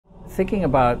thinking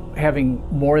about having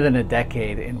more than a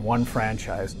decade in one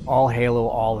franchise, all Halo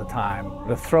all the time,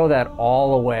 to throw that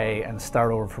all away and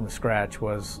start over from scratch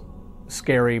was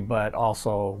scary, but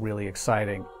also really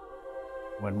exciting.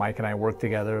 When Mike and I work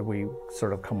together, we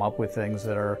sort of come up with things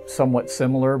that are somewhat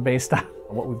similar based on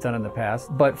what we've done in the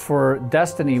past. But for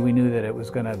Destiny, we knew that it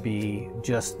was going to be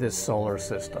just this solar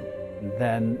system. And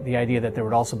then the idea that there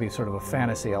would also be sort of a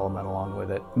fantasy element along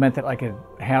with it meant that I could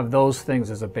have those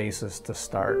things as a basis to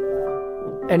start.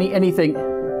 Anything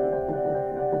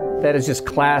that is just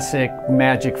classic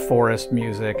Magic Forest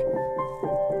music.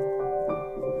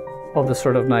 All this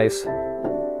sort of nice.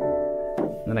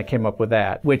 And I came up with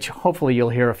that, which hopefully you'll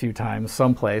hear a few times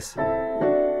someplace.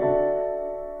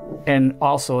 And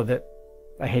also that,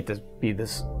 I hate to be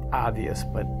this obvious,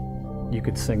 but you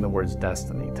could sing the words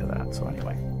Destiny to that, so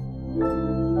anyway.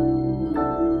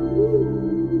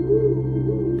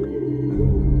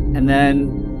 And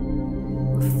then,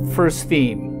 first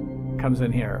theme comes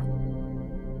in here.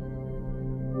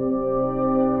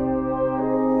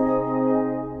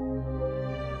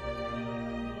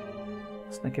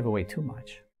 Let's not give away too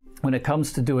much. When it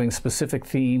comes to doing specific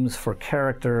themes for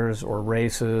characters or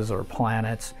races or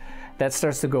planets, that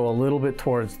starts to go a little bit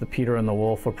towards the Peter and the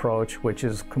Wolf approach, which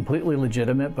is completely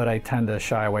legitimate, but I tend to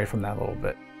shy away from that a little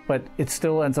bit. But it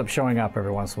still ends up showing up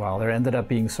every once in a while. There ended up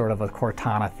being sort of a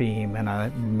Cortana theme and a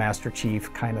Master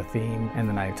Chief kind of theme, and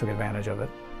then I took advantage of it.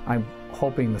 I'm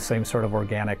hoping the same sort of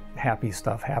organic, happy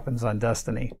stuff happens on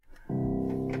Destiny.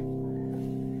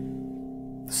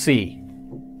 C.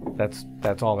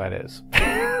 That's all that is.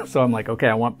 So I'm like, okay,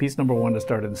 I want piece number 1 to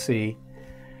start in C,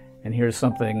 and here's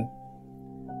something.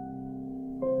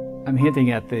 I'm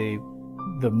hinting at the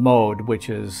mode, which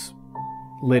is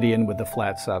Lydian with the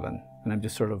flat 7, and I'm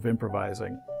just sort of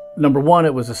improvising. Number 1,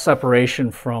 it was a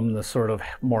separation from the sort of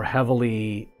more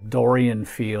heavily Dorian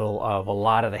feel of a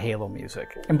lot of the Halo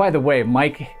music. And by the way,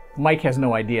 Mike has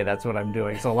no idea that's what I'm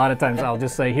doing. So a lot of times I'll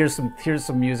just say, here's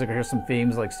some music or here's some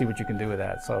themes, like see what you can do with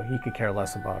that. So he could care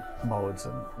less about modes.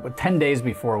 But 10 days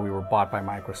before we were bought by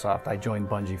Microsoft, I joined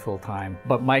Bungie full time.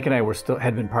 But Mike and I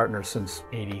had been partners since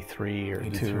 83 or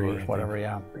 2 or whatever,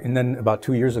 yeah. And then about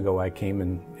 2 years ago, I came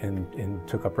and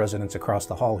took up residence across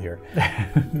the hall here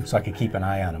so I could keep an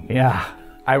eye on him. Yeah.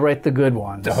 I write the good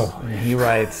ones, and he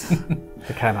writes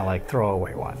the kind of like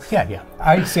throwaway ones. Yeah.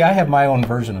 I have my own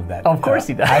version of that. Of course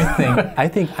he does. I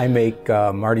think I make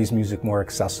Marty's music more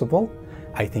accessible.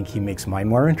 I think he makes mine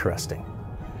more interesting.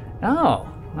 Oh,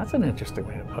 that's an interesting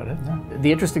way to put it. Yeah.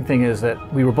 The interesting thing is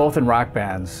that we were both in rock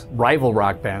bands, rival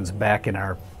rock bands, back in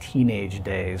our teenage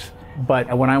days.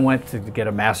 But when I went to get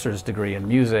a master's degree in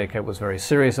music, I was very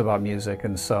serious about music,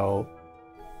 and so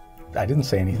I didn't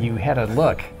say anything. You had a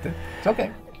look. It's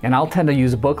okay. And I'll tend to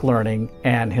use book learning,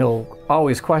 and he'll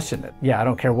always question it. Yeah, I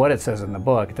don't care what it says in the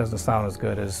book. It doesn't sound as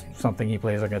good as something he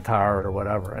plays on guitar or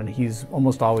whatever. And he's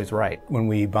almost always right. When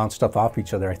we bounce stuff off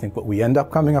each other, I think what we end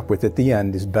up coming up with at the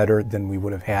end is better than we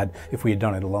would have had if we had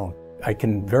done it alone. I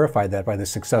can verify that by the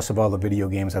success of all the video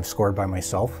games I've scored by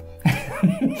myself.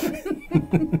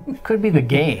 Could be the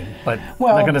game, but I'm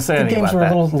not going to say anything about that.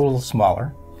 The games were a little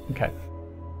smaller. Okay.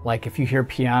 Like if you hear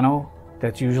piano,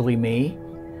 that's usually me,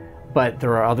 but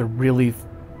there are other really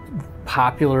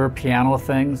popular piano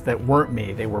things that weren't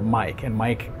me, they were Mike. And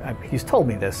Mike, he's told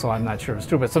me this, so I'm not sure if it's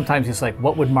true, but sometimes he's like,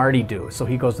 what would Marty do? So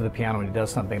he goes to the piano and he does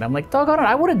something, and I'm like, doggone it,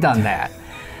 I would have done that.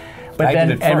 But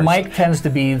and Mike tends to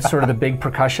be sort of the big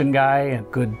percussion guy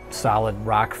and good solid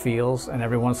rock feels, and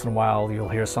every once in a while you'll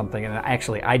hear something, and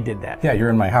actually I did that. Yeah,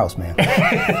 you're in my house, man.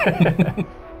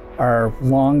 Our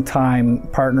longtime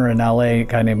partner in LA, a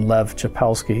guy named Lev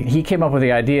Chapelsky, he came up with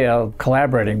the idea of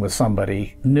collaborating with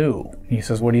somebody new. He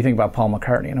says, what do you think about Paul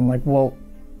McCartney? And I'm like, well,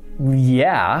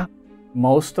 yeah.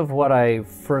 Most of what I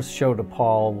first showed to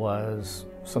Paul was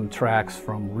some tracks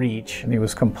from Reach, and he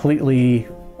was completely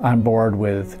on board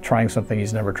with trying something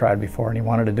he's never tried before, and he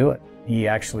wanted to do it. He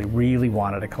actually really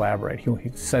wanted to collaborate.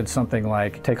 He said something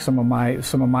like, take some of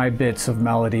my bits of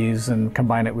melodies and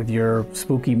combine it with your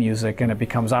spooky music, and it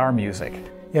becomes our music.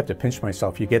 You have to pinch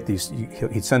myself. You get these,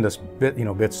 he'd send us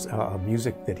bits of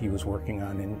music that he was working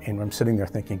on, and I'm sitting there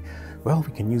thinking, well,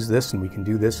 we can use this, and we can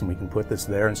do this, and we can put this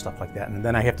there, and stuff like that. And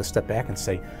then I have to step back and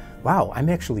say, wow, I'm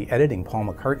actually editing Paul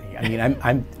McCartney. I mean,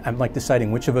 I'm like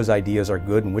deciding which of his ideas are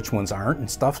good and which ones aren't,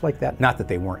 and stuff like that. Not that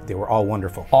they weren't. They were all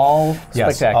wonderful. All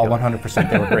yes, spectacular. All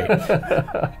 100%. They were great.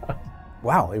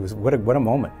 Wow, it was what a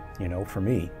moment, for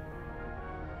me.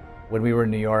 When we were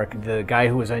in New York, the guy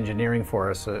who was engineering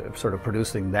for us, sort of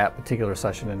producing that particular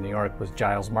session in New York, was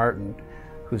Giles Martin,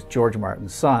 who's George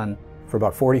Martin's son. For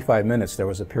about 45 minutes, there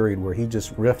was a period where he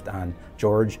just riffed on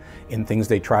George and things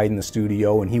they tried in the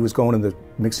studio, and he was going to the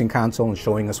mixing console and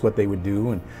showing us what they would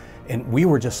do, and we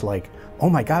were just like, oh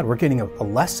my God, we're getting a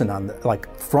lesson on like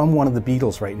from one of the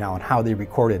Beatles right now and how they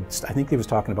recorded. I think he was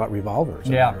talking about Revolver.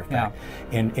 Yeah.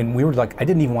 And we were like, I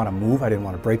didn't even want to move. I didn't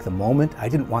want to break the moment. I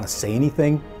didn't want to say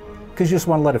anything because you just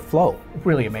want to let it flow.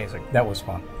 Really amazing. That was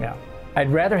fun. Yeah.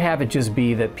 I'd rather have it just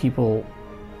be that people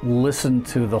listen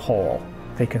to the whole.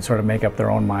 They can sort of make up their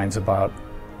own minds about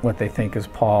what they think is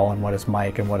Paul and what is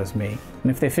Mike and what is me. And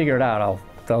if they figure it out,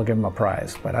 they'll give them a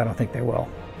prize, but I don't think they will.